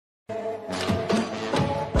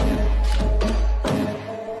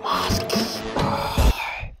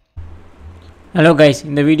Hello guys,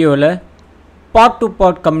 in the video part to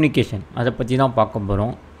part communication அதை பற்றி தான் பார்க்க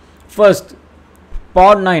போகிறோம். First,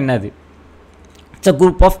 podனா என்னது? It's a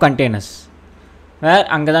group of containers where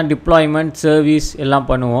அங்கே தான் deployment, service எல்லாம்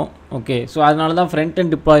பண்ணுவோம். ஓகே, ஸோ அதனால தான் front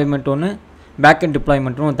end deployment ஒன்று, back end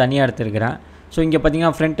deployment ஒன்று தனியாக எடுத்துருக்கிறேன். ஸோ இங்கே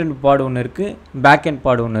பார்த்தீங்கன்னா front end pod ஒன்று இருக்குது, back end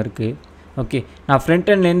pod ஒன்று இருக்குது. ஓகே, நான் front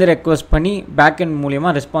endலேருந்து ரெக்வஸ்ட் பண்ணி back end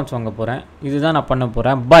மூலியமாக ரெஸ்பான்ஸ் வாங்க போகிறேன். இதுதான் நான் பண்ண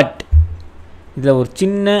போகிறேன். பட் இதில் ஒரு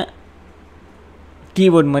சின்ன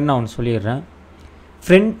கீவேர்ட் மாதிரி நான் ஒன்று சொல்லிடுறேன்.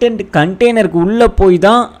 ஃப்ரண்ட் எண்ட் கண்டெய்னருக்கு உள்ளே போய்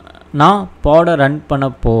தான் நான் பாடை ரன் பண்ண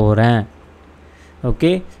போகிறேன்.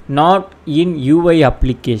 Okay, not in UI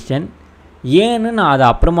application. ஏன்னு நான் அதை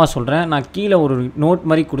அப்புறமா சொல்கிறேன். நான் கீழே ஒரு நோட்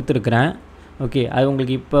மாதிரி கொடுத்துருக்குறேன். ஓகே, அது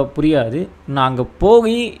உங்களுக்கு இப்போ புரியாது. நான் அங்கே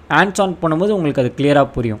போய் ஹேண்ட்ஸ் ஆன் பண்ணும்போது உங்களுக்கு அது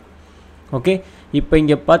கிளியராக புரியும். ஓகே, இப்போ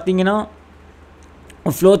இங்கே பார்த்தீங்கன்னா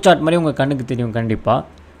ஃப்ளோ சார்ட் மாதிரி உங்கள் கண்ணுக்கு தெரியும் கண்டிப்பாக.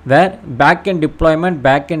 வேர் back and deployment,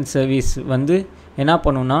 back and service வந்து என்ன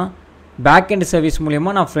பண்ணுன்னா, பேக் அண்ட் சர்வீஸ்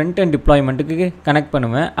மூலியமாக நான் ஃப்ரண்ட் அண்ட் டிப்ளாய்மெண்ட்டுக்கு கனெக்ட்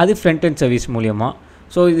பண்ணுவேன். அது ஃப்ரண்ட் அண்ட் சர்வீஸ் மூலியமாக.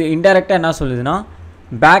 ஸோ இது இன்டெரக்டாக என்ன சொல்லுதுன்னா,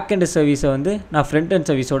 பேக் அண்ட் சர்வீஸை வந்து நான் ஃப்ரண்ட் அண்ட்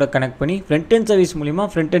சர்வீஸோட கனெக்ட் பண்ணி ஃப்ரண்ட் அண்ட் சர்வீஸ் மூலிமா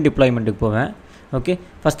ஃப்ரண்ட் அண்ட் டிப்ளாய்மெண்ட்டுக்கு போவேன். Okay,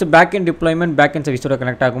 first back and deployment back and சர்வீஸோட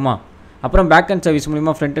connect ஆகுமா, அப்புறம் பேக் அண்ட் சர்வீஸ்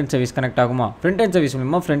மூலிமா ஃப்ரண்ட் அண்ட் சர்வீஸ் கனெக்ட் ஆகுமா, ஃப்ரண்ட் அண்ட் சர்வீஸ்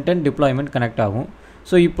மூலிமா ஃப்ரண்ட் அண்ட் டிப்ளாய்மெண்ட் கனெக்ட் ஆகும்.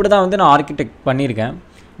 ஸோ இப்படி தான் வந்து நான் ஆர்கிடெக்ட் பண்ணியிருக்கேன்.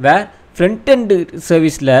 வேர் ஃப்ரண்ட் அண்ட்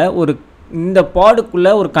சர்வீஸில் ஒரு இந்த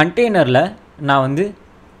பாடுக்குள்ளே ஒரு கண்டெய்னரில் நான் வந்து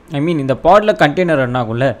இந்த பாடில் கண்டெய்னர் ரன்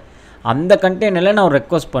ஆகும்ல, அந்த கண்டெய்னரில் நான் ஒரு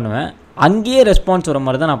ரெக்வஸ்ட் பண்ணுவேன். அங்கேயே ரெஸ்பான்ஸ் வர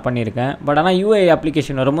மாதிரி தான் நான் பண்ணியிருக்கேன். பட் ஆனால் யூஐ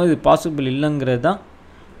அப்ளிகேஷன் வரும்போது இது பாசிபிள் இல்லைங்கிறது தான்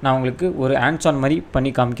நான் உங்களுக்கு ஒரு ஹேண்ட்ஸ் ஆன் மாதிரி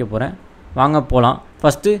பண்ணி காமிக்க போகிறேன். வாங்க போகலாம்.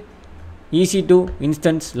 ஃபஸ்ட்டு EC2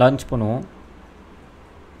 இன்ஸ்டன்ஸ் லான்ச் பண்ணுவோம்.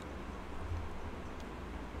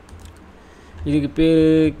 இதுக்கு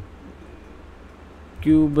பேர்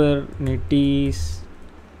Kubernetes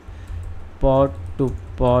pod to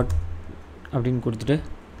pod அப்படின்னு கொடுத்துட்டு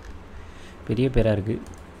பெரிய பேராக இருக்குது.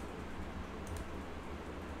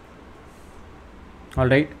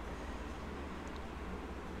 ஆல்ரைட்,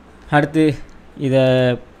 அடுத்து இதை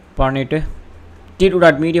பண்ணிவிட்டு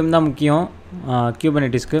T2.medium தான் முக்கியம்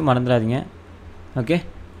Kubernetesக்கு, மறந்துடாதீங்க. ஓகே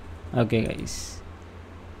ஓகே கைஸ்,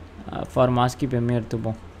 ஃபார் மாஸ்கி பெம்மே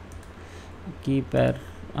எடுத்துப்போம். கீப்பர்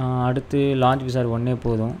அடுத்து லான்ச் விசார் ஒன்றே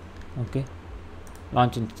போதும். ஓகே,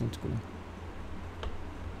 லான்ச் இன்ஸ்டன்ஸ் கொடுங்க.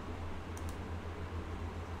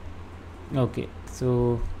 Okay, so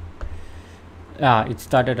it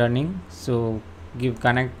started running. So give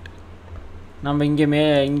connect. நம்ம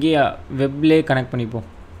இங்கே வெப்லே கனெக்ட் பண்ணிப்போம்.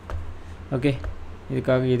 ஓகே,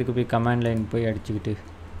 இதுக்கு போய் கமாண்ட் லைன் போய் அடிச்சுக்கிட்டு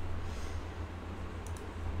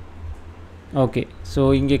ஓகே, ஸோ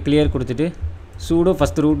இங்கே கிளியர் கொடுத்துட்டு pseudo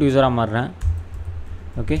first root யூஸராக மாறுறேன்.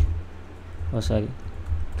 Okay, sorry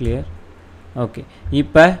clear. Okay,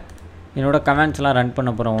 இப்போ என்னோடய கமெண்ட்ஸ்லாம் ரன் பண்ண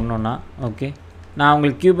போகிறேன் ஒன்று ஒன்றா. ஓகே, நான்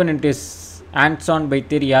உங்களுக்கு Kubernetes hands on by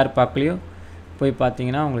theory யார் பார்க்கலையோ போய்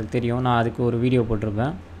பார்த்தீங்கன்னா உங்களுக்கு தெரியும். நான் அதுக்கு ஒரு வீடியோ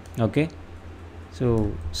போட்டிருப்பேன். Okay, so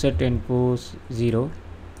set enforce 0.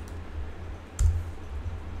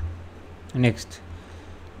 Next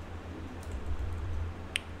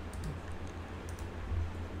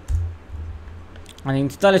அந்த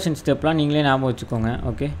இன்ஸ்டாலேஷன் ஸ்டெப்லாம் நீங்களே ஞாபகம் வச்சுக்கோங்க.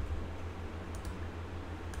 Okay,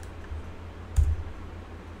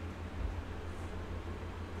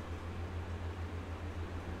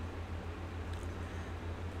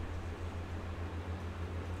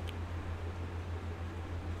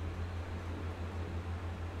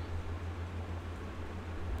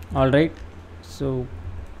 all right, so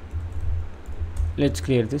let's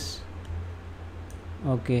clear this.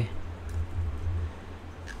 Okay,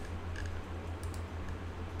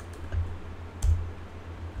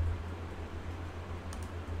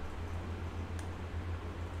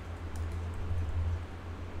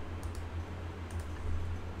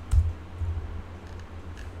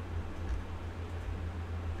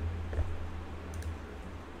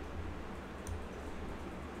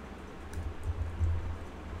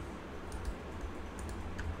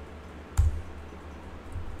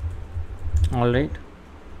 all right.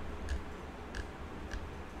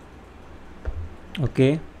 Okay,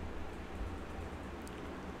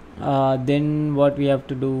 then what we have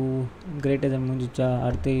to do, greater than முடிஞ்சிச்சா,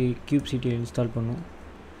 அடுத்து kubectl இன்ஸ்டால் பண்ணும்.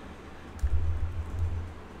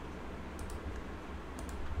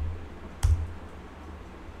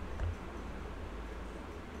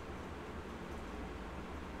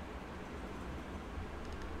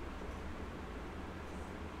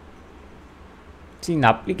 இந்த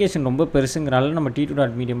அப்ளிகேஷன் ரொம்ப பெருசுங்கிறனால நம்ம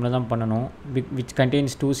T2.mediumல தான் பண்ணணும். which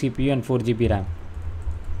contains 2 CPU and 4 GB RAM.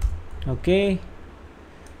 Okay,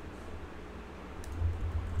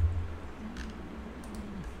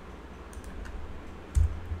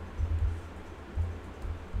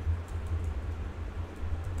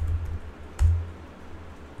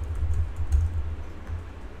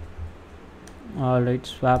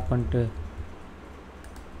 alright swap பண்ணிட்டு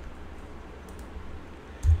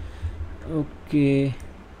okay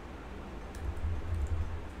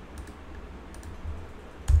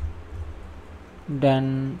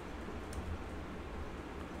done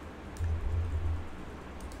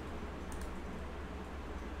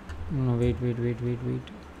wait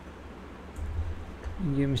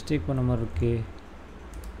இங்கே மிஸ்டேக் பண்ண மாதிரி இருக்கு.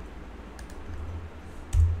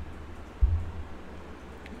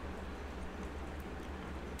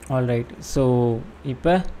 ஆல்ரைட் ஸோ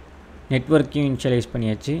இப்போ நெட்வொர்க்கையும் இனிஷியலைஸ்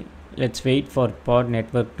பண்ணியாச்சு. Let's wait for pot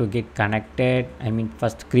network to get connected. I mean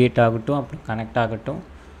first create ஆகட்டும், அப்புறம் கனெக்ட் ஆகட்டும்.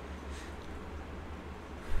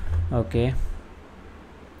 ஓகே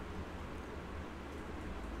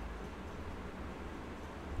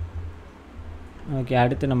ஓகே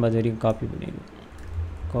அடுத்து நம்ம அது வரைக்கும் காப்பி பண்ணிடுவோம்.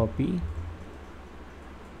 காப்பி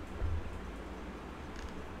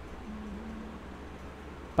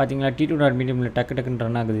பார்த்தீங்களா t2.mediumல டக்குன்னு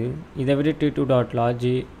ரன் ஆகுது. இதை விட t2.log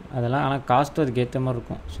அதெல்லாம் ஆனால் காஸ்ட்டும் அதுக்கு ஏற்ற மாதிரி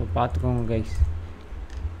இருக்கும். ஸோ பார்த்துக்கோங்க guys.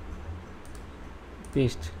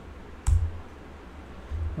 Paste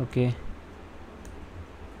okay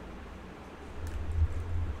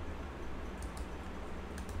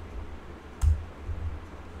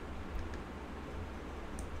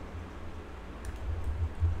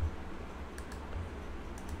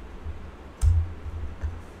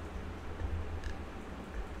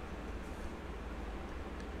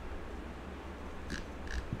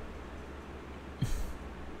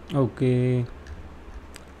okay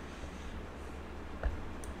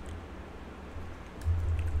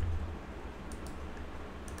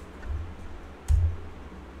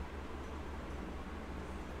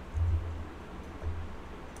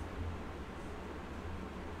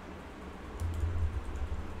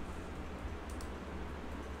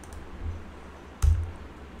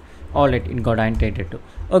alright it got ஆன்டேட்டட் to.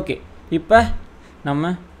 Okay இப்போ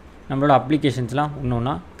நம்மளோட அப்ளிகேஷன்ஸ்லாம் ஒன்று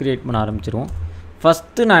ஒன்றா க்ரியேட் பண்ண ஆரம்பிச்சிருவோம்.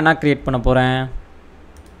 ஃபஸ்ட்டு நான் என்ன க்ரியேட் பண்ண போகிறேன்,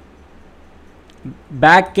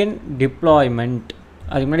 பேக்எண்ட் டிப்ளாய்மெண்ட்.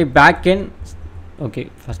 அதுக்கு முன்னாடி பேக்எண்ட் ஓகே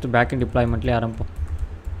ஃபஸ்ட்டு பேக்எண்ட் டிப்ளாய்மெண்ட்லேயே ஆரம்பிப்போம்.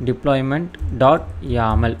 Deployment dot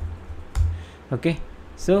யாமல். Okay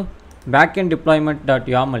so backend deployment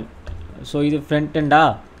dot யாமல். So இது ஃப்ரண்ட் எண்டா,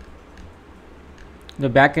 இந்த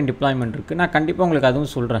பேக்எண்ட் டிப்ளாய்மெண்ட் இருக்குது. நான் கண்டிப்பாக உங்களுக்கு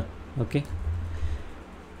அதுவும் சொல்கிறேன். ஓகே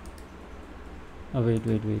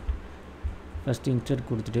வெயிட் ஃபஸ்ட்டு இன்சர்ட்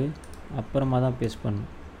கொடுத்துட்டு அப்புறமா தான் பேஸ்ட் பண்ணணும்.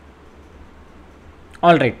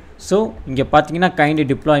 ஆல்ரைட் ஸோ இங்கே பார்த்தீங்கன்னா கைண்டு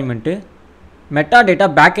டிப்ளாய்மெண்ட்டு மெட்டா டேட்டா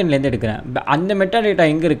பேக்எண்ட்லேருந்து எடுக்கிறேன். அந்த மெட்டா டேட்டா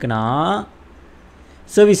எங்கே இருக்குன்னா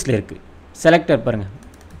சர்வீஸில் இருக்குது. செலக்டர் பாருங்கள்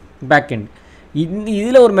பேக்எண்ட்.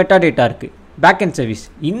 இதில் ஒரு மெட்டா டேட்டா இருக்குது பேக்எண்ட் சர்வீஸ்.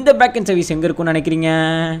 இந்த பேக்எண்ட் சர்வீஸ் எங்கே இருக்குன்னு நினைக்கிறீங்க?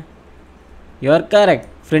 யுவர் கரெக்ட்,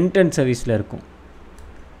 ஃப்ரண்ட் எண்ட் சர்வீஸில் இருக்கும்.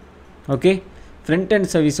 ஓகே ஃப்ரண்ட்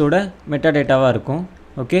எண்ட் சர்வீஸோட மெட்டா டேட்டாவாக இருக்கும்.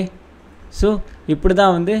 ஓகே ஸோ இப்படி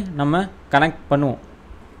தான் வந்து நம்ம கனெக்ட் பண்ணுவோம்.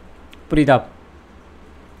 புரியுதா?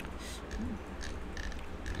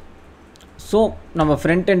 ஸோ நம்ம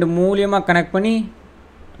ஃப்ரண்ட் எண்டு மூலியமாக கனெக்ட் பண்ணி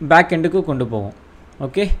பேக் எண்டுக்கு கொண்டு போவோம்.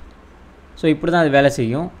 ஓகே ஸோ இப்படி தான் அது வேலை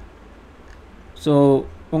செய்யும். ஸோ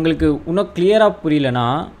உங்களுக்கு இன்னும் கிளியராக புரியலனா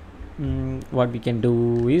what we can do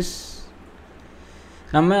is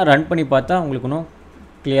நம்ம ரன் பண்ணி பார்த்தா உங்களுக்கு இன்னும்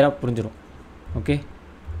கிளியராக புரிஞ்சிடும். ஓகே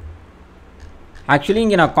ஆக்சுவலி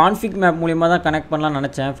இங்கே நான் கான்ஃபிக் மேப் மூலிமா தான் கனெக்ட் பண்ணலாம்னு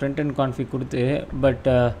நினச்சேன் ஃப்ரண்ட் அண்ட் கான்ஃபிக் கொடுத்து. பட்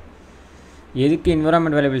எதுக்கு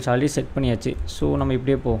என்விரான்மெண்ட் வேரியபிள்ஸ் ஆல்ரெடி செட் பண்ணியாச்சு. ஸோ நம்ம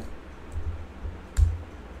இப்படியே போவோம்.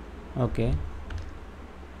 ஓகே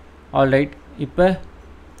ஆல்ரைட் இப்போ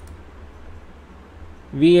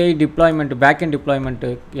VI deployment backend deployment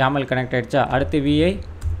யாமல் connect ஆகிடுச்சா? அடுத்து VI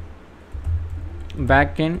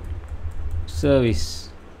backend service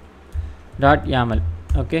dot யாமல்.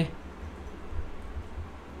 Okay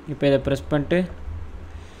இப்போ இதை ப்ரெஸ் பண்ணிட்டு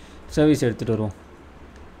சர்வீஸ் எடுத்துகிட்டு வருவோம்.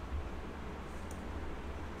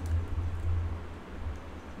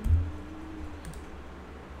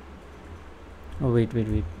 ஓ wait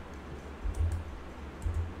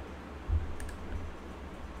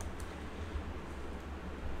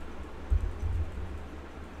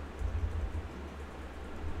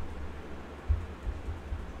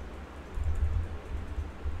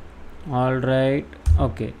alright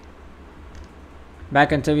okay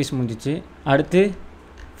back and service முடிஞ்சிச்சு. அடுத்து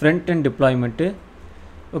front and deployment.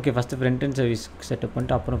 Okay first front and service setup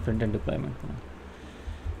பண்ணிட்டு அப்புறம் ஃப்ரண்ட் அண்ட் டிப்ளாய்மெண்ட் பண்ணுவோம்.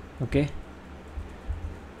 ஓகே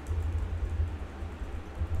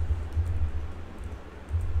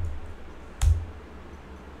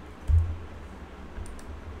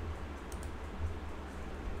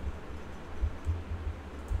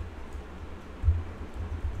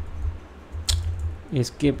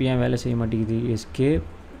எஸ்கேப் ஏன் வேலை செய்ய மாட்டேங்குது? எஸ்கேப்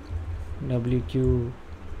WQ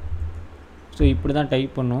ஸோ இப்படி தான்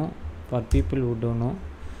டைப் பண்ணும் for people who don't know.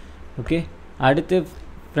 Okay, அடுத்து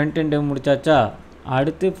ஃப்ரண்ட் எண்டு முடிச்சாச்சா?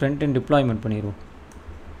 அடுத்து ஃப்ரண்ட் எண்ட் டிப்ளாய்மெண்ட் பண்ணிடுவோம்.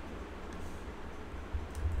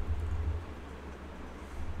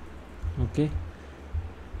 Okay,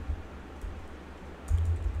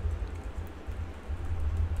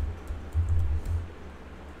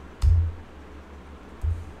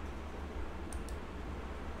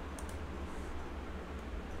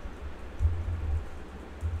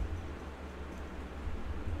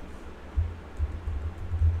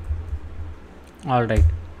 alright,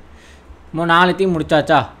 4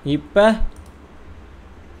 முடிச்சாச்சா? இப்போ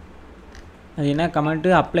அது என்ன கமெண்ட்டு?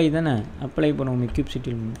 அப்ளை தானே, அப்ளை பண்ணுவோம்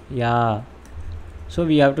கியூப்சிட்டி. யா, so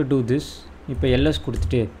we have to do this. இப்போ எல்எஸ்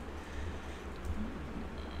கொடுத்துட்டு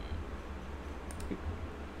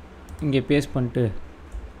இங்கே பேஸ்ட் பண்ணிட்டு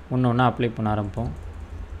ஒன்று ஒன்றா அப்ளை பண்ண ஆரம்பிப்போம்.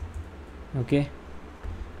 Okay,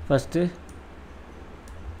 first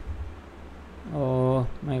oh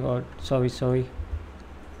my God, sorry.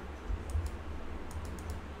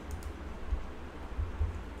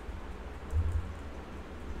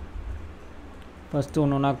 First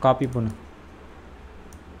ஒன்று ஒன்றா காப்பி பண்ணு.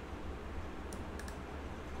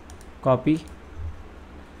 Copy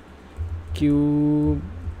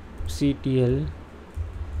kubectl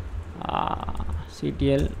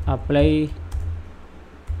ctl apply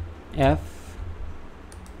f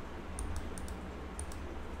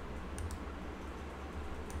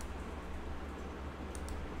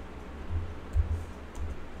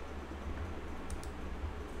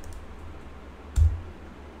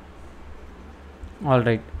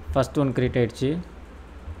alright, first one create ஆகிடுச்சு.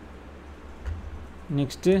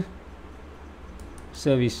 நெக்ஸ்ட்டு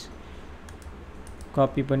சர்வீஸ்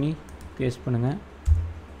காப்பி பண்ணி பேஸ்ட் பண்ணுங்கள்.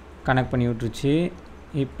 கனெக்ட் பண்ணி விட்டுருச்சு.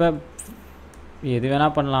 இப்போ எது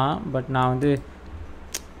வேணால் பண்ணலாம், பட் நான் வந்து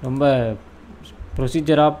ரொம்ப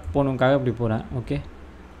ப்ரொசீஜராக போகணுக்காக இப்படி போகிறேன். Okay,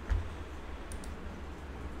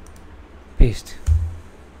 paste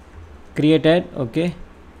created. Okay,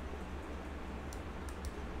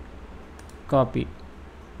 copy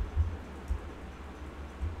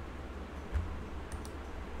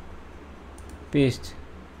paste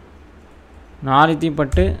 4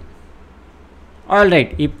 பட்டு.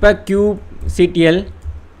 ஆல்ரைட், இப்போ kubectl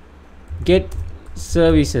get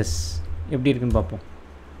services எப்படி இருக்குன்னு பார்ப்போம்.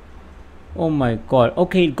 Oh my God,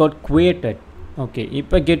 okay it got created. Okay,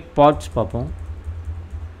 இப்போ get pods பார்ப்போம்.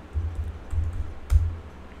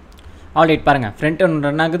 ஆல்ரைட், பாருங்கள், ஃப்ரண்ட் ஒன்று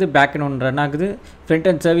ரன் ஆகுது, பேக் எண்ட் ஒன்று ரன் ஆகுது, ஃப்ரண்ட்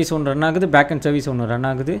அண்ட் சர்வீஸ் ஒன்று ரன் ஆகுது, பேக் அண்ட் சர்வீஸ் ஒன்று ரன்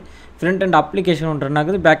ஆகுது, ஃப்ரண்ட் அண்ட் அப்ளிகேஷன் ஒன்று ரன்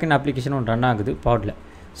ஆகுது, பேக் அண்ட் அப்ளிகேஷன் ஒன்று ரன் ஆகுது பாடில்.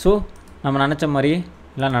 ஸோ நம்ம நினச்ச மாதிரி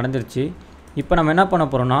எல்லாம் நடந்துருச்சு. இப்போ நம்ம என்ன பண்ண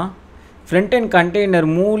போகிறோம்னா, ஃப்ரண்ட் அண்ட் கண்டெய்னர்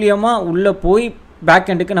மூலியமாக உள்ளே போய்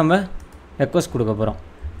பேக் எண்டுக்கு நம்ம ரெக்வஸ்ட் கொடுக்க போகிறோம்.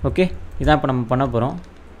 ஓகே, இதான் இப்போ நம்ம பண்ண போகிறோம்.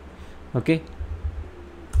 Okay,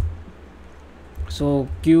 so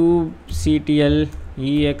kubectl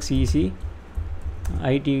exec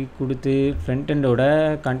ID கொடுத்து ஃப்ரண்ட் எண்டோட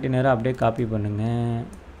கண்டெய்னரை அப்படியே காப்பி பண்ணுங்கள்.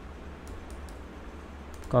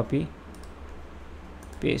 Copy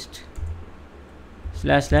paste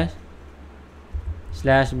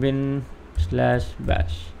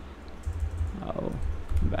 /bin/bash.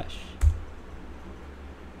 bash.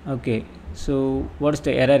 Okay, so what is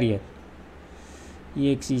the error here?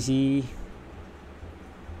 exec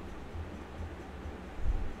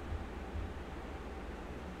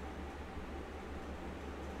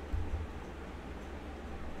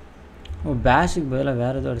பேஷுக்கு பதிலாக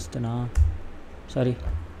வேறு எதுவும் அடிச்சிட்டேனா? Sorry,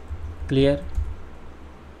 clear.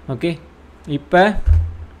 ஓகே, இப்போ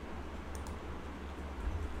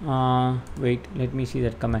wait, let me see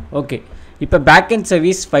that comment. Okay, இப்போ பேக் அண்ட்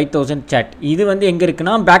சர்வீஸ் 5000 சேட் இது வந்து எங்கே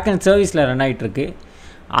இருக்குன்னா பேக் அண்ட் சர்வீஸில் ரன் ஆகிட்டுருக்கு.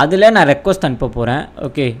 அதில் நான் ரெக்வஸ்ட் அனுப்ப போகிறேன்.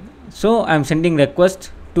 Okay, so I am sending request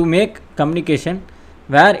to make communication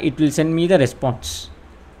where it will send me the response.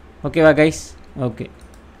 ஓகேவா கைஸ்? ஓகே,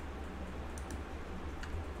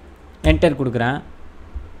 என்டர் கொடுக்குறேன்.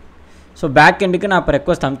 ஸோ பேக் எண்டுக்கு நான் இப்போ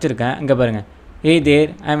ரெக்வஸ்ட் அனுப்பிச்சிருக்கேன். இங்கே பாருங்கள், தேர்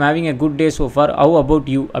I am having a good day so for, how about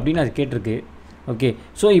you அப்படின்னு அது கேட்டிருக்கு. ஓகே,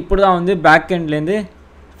 ஸோ இப்படி தான் வந்து பேக் எண்ட்லேருந்து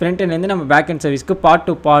ஃப்ரண்ட் எண்ட்லேருந்து நம்ம back end சர்வீஸ்க்கு part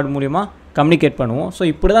to part மூலிமா கம்யூனிகேட் பண்ணுவோம். ஸோ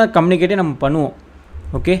இப்படி தான் கம்யூனிகேட்டே நம்ம பண்ணுவோம்.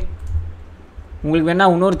 ஓகே, உங்களுக்கு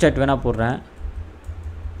வேணால் இன்னொரு சேட் வேணால் போடுறேன்.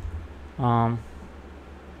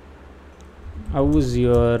 ஹவ் இஸ்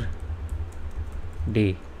யுவர் டே,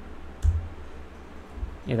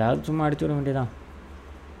 ஏதாவது சும்மா அடிச்சு விட வேண்டியதான்.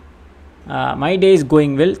 My day is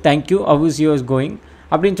going well, thank you, how is yours going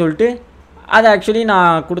அப்படின்னு சொல்லிட்டு. அது ஆக்சுவலி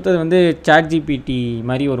நான் கொடுத்தது வந்து சாட் ஜிபிடி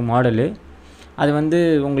மாதிரி ஒரு மாடலு. அது வந்து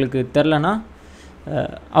உங்களுக்கு தெரிலனா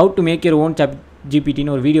how to make your own chat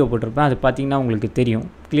ஜிபிடின்னு ஒரு வீடியோ போட்டிருப்பேன். அது பார்த்தீங்கன்னா உங்களுக்கு தெரியும்,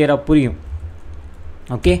 கிளியராக புரியும்.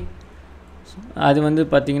 ஓகே, அது வந்து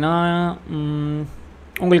பார்த்திங்கன்னா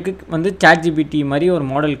உங்களுக்கு வந்து ChatGPT மாதிரி ஒரு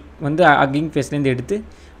மாடல் வந்து அகிங் ஃபேஸ்லேருந்து எடுத்து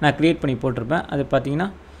நான் க்ரியேட் பண்ணி போட்டிருப்பேன். அது பார்த்திங்கன்னா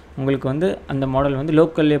உங்களுக்கு வந்து அந்த மாடல் வந்து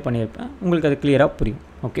லோக்கல்லே பண்ணியிருப்பேன். உங்களுக்கு அது கிளியராக புரியும்.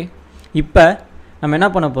 ஓகே, இப்போ நம்ம என்ன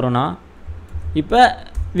பண்ண போகிறோன்னா, இப்போ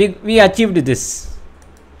வி அச்சீவ்டு திஸ்.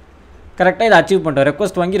 கரெக்டாக இதை அச்சீவ் பண்ணிட்டோம்.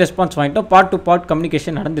 ரெக்வஸ்ட் வாங்கி ரெஸ்பான்ஸ் வாங்கிட்டோம். பார்ட் டு பார்ட்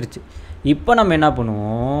கம்யூனிகேஷன் நடந்துருச்சு. இப்போ நம்ம என்ன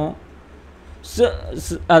பண்ணுவோம்,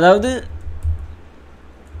 அதாவது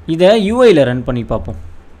இதை யூஐயில் ரன் பண்ணி பார்ப்போம்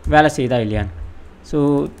வேலை செய்தா இல்லையான்னு. ஸோ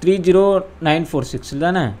 30946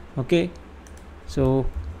 தானே. Okay, so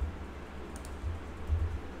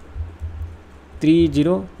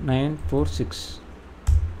 30946.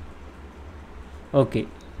 ஓகே,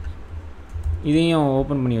 இதையும்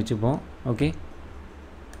ஓப்பன் பண்ணி வச்சுப்போம். ஓகே,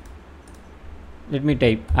 லெட் மீ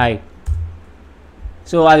டைப் ஐ.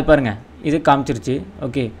 ஸோ அது பாருங்கள், இது காமிச்சிருச்சு.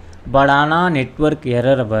 ஓகே, பட் ஆனால் நெட்வொர்க்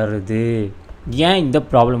எரர் வருது. ஏன் இந்த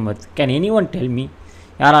ப்ராப்ளம் வருது? Can any one tell me?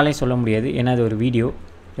 யாராலையும் சொல்ல முடியாது, ஏன்னா அது ஒரு வீடியோ,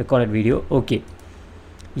 ரெக்கார்டட் வீடியோ. ஓகே,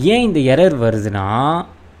 ஏன் இந்த எரர் வருதுன்னா,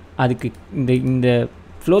 அதுக்கு இந்த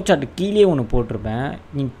ஃப்ளோ சார்ட்டு கீழே ஒன்று போட்டிருப்பேன்.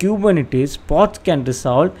 இன் Kubernetes pods can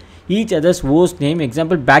resolve each other's host name.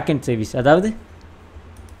 Example backend service, அதாவது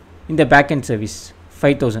இந்த backend service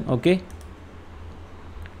 5000. Okay,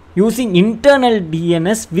 using internal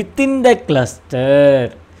DNS within the cluster.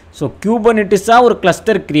 So Kubernetesஸாக ஒரு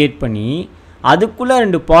கிளஸ்டர் க்ரியேட் பண்ணி அதுக்குள்ளே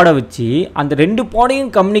 2 பாடை வச்சு அந்த 2 பாடையும்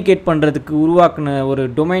கம்யூனிகேட் பண்ணுறதுக்கு உருவாக்கின ஒரு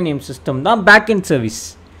டொமைன் நேம் சிஸ்டம் தான் பேக்எண்ட் சர்வீஸ்.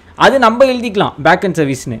 அது நம்ம எழுதிக்கலாம் பேக்எண்ட்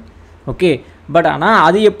சர்வீஸ்னு. ஓகே, பட் ஆனால்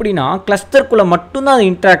அது எப்படின்னா கிளஸ்டருக்குள்ளே மட்டும்தான் அது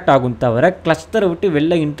இன்ட்ராக்ட் ஆகும், தவிர கிளஸ்டரை விட்டு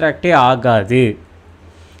வெளில இன்ட்ராக்டே ஆகாது.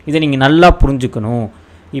 இதை நீங்கள் நல்லா புரிஞ்சுக்கணும்.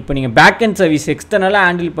 இப்போ நீங்கள் பேக்எண்ட் சர்வீஸ் எக்ஸ்டர்னலாக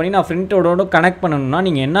ஹேண்டில் பண்ணி நான் ஃப்ரண்டோட கனெக்ட் பண்ணணும்னா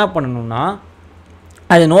நீங்கள் என்ன பண்ணணும்னா,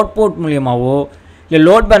 அது நோட் போர்ட் மூலியமாகவோ இல்லை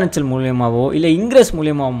லோட் பேலன்சர் மூலியமாகவோ இல்லை இன்க்ரெஸ்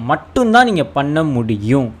மூலியமாக மட்டும்தான் நீங்கள் பண்ண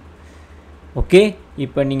முடியும். ஓகே,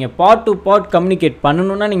 இப்போ நீங்கள் பார்ட் டு பார்ட் கம்யூனிகேட்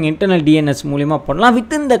பண்ணணுன்னா நீங்கள் இன்டர்னல் DNS மூலியமாக பண்ணலாம்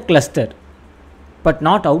within the cluster, but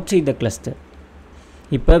not out side the cluster.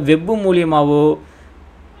 இப்போ வெப்பு மூலியமாகவோ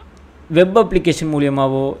வெப் அப்ளிகேஷன்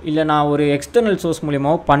மூலியமாகவோ இல்லை நான் ஒரு எக்ஸ்டர்னல் சோர்ஸ்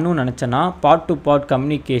மூலியமாகவோ பண்ணணும்னு நினச்சேன்னா part to part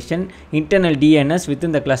communication internal DNS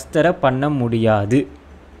within the கிளஸ்டரை பண்ண முடியாது.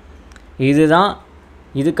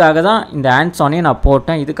 இதுக்காக தான் இந்த ஆன்சோனே நான்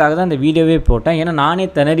போட்டேன், இதுக்காக தான் இந்த வீடியோவே போட்டேன். ஏன்னா நானே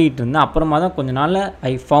திணறிட்டு இருந்தேன். அப்புறமா தான் கொஞ்ச நாளில்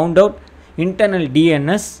I found out internal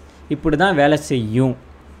DNS இப்படி தான் வேலை செய்யும்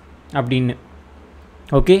அப்படின்னு.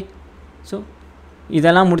 ஓகே, ஸோ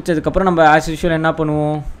இதெல்லாம் முடித்ததுக்கப்புறம் நம்ம ஆஸ் யூஷுவல் என்ன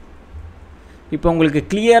பண்ணுவோம், இப்போ உங்களுக்கு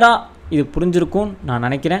கிளியராக இது புரிஞ்சிருக்கும்னு நான்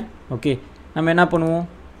நினைக்கிறேன். ஓகே, நம்ம என்ன பண்ணுவோம்,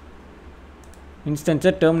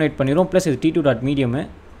 இன்ஸ்டன்ஸை டெர்மினேட் பண்ணிடுவோம். ப்ளஸ் இது T2.medium.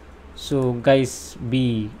 So guys B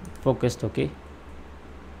focused. Okay,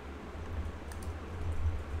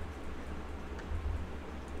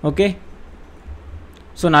 okay,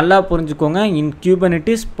 so நல்லா புரிஞ்சுக்கோங்க. இன்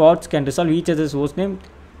Kubernetes pods can resolve each other's host name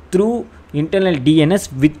through internal DNS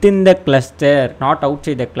within the cluster, not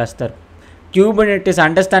outside the cluster. Kubernetes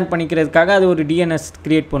understand பண்ணிக்கிறதுக்காக அது ஒரு DNS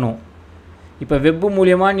create பண்ணும். இப்போ வெப்பு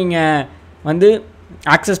மூலியமாக நீங்கள் வந்து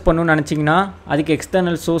ஆக்சஸ் பண்ணணும்னு நினச்சிங்கன்னா அதுக்கு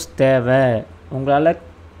எக்ஸ்டர்னல் சோர்ஸ் தேவை. உங்களால்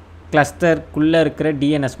கிளஸ்டருக்குள்ளே இருக்கிற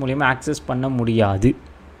DNS மூலியமாக ஆக்சஸ் பண்ண முடியாது.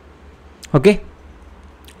 ஓகே,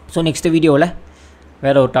 ஸோ நெக்ஸ்ட் வீடியோவில்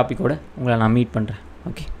வேறு ஒரு டாப்பிக்கோடு உங்களை நான் மீட் பண்ணுறேன்.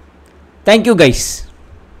 Okay, thank you guys.